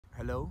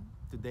Hello,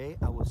 today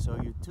I will show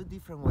you two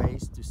different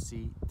ways to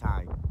see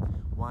time,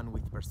 one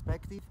with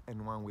perspective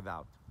and one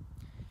without.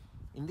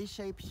 In this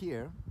shape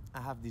here, I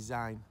have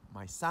designed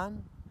my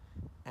sun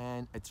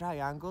and a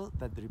triangle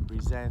that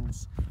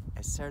represents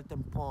a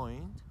certain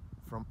point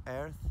from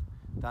Earth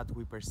that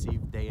we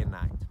perceive day and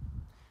night.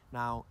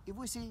 Now, if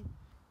we see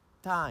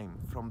time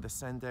from the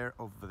center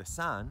of the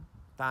sun,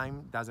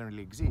 time doesn't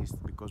really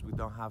exist because we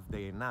don't have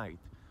day and night.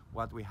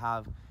 What we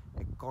have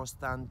a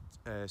constant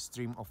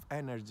stream of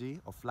energy,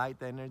 of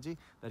light energy,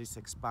 that is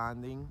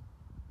expanding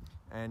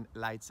and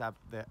lights up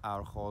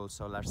our whole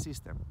solar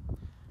system.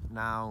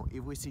 Now,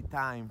 if we see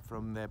time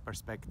from the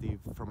perspective,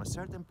 from a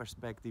certain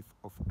perspective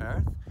of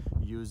Earth,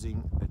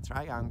 using the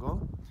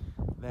triangle,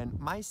 then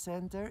my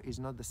center is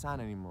not the sun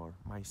anymore.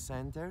 My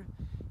center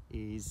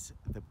is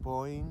the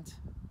point,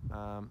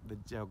 the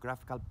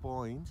geographical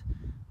point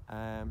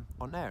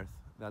on Earth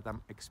that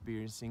I'm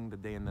experiencing the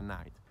day and the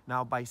night.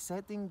 Now, by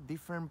setting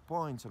different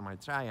points on my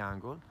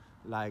triangle,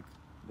 like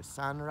the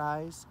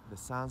sunrise, the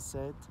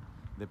sunset,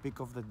 the peak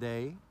of the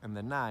day, and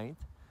the night,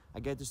 I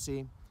get to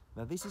see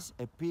that this is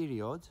a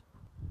period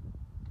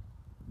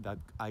that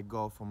I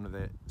go from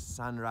the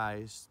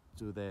sunrise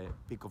to the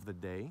peak of the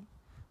day.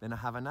 Then I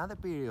have another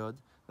period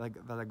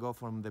that I go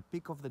from the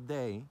peak of the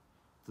day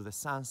to the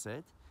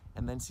sunset.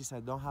 And then since I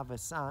don't have a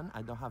sun,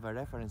 I don't have a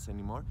reference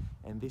anymore,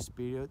 and this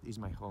period is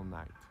my whole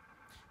night.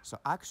 So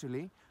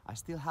actually, I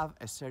still have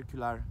a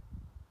circular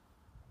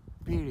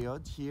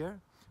period here,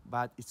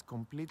 but it's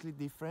completely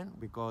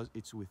different because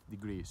it's with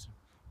degrees.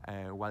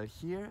 While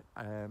here,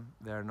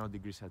 there are no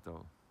degrees at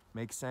all.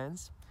 Makes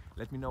sense?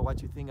 Let me know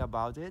what you think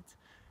about it.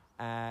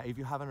 If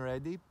you haven't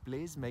already,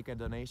 please make a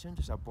donation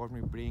to support me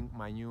bring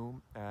my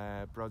new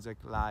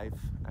project live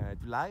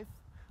to life.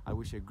 I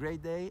wish you a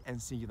great day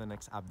and see you in the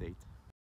next update.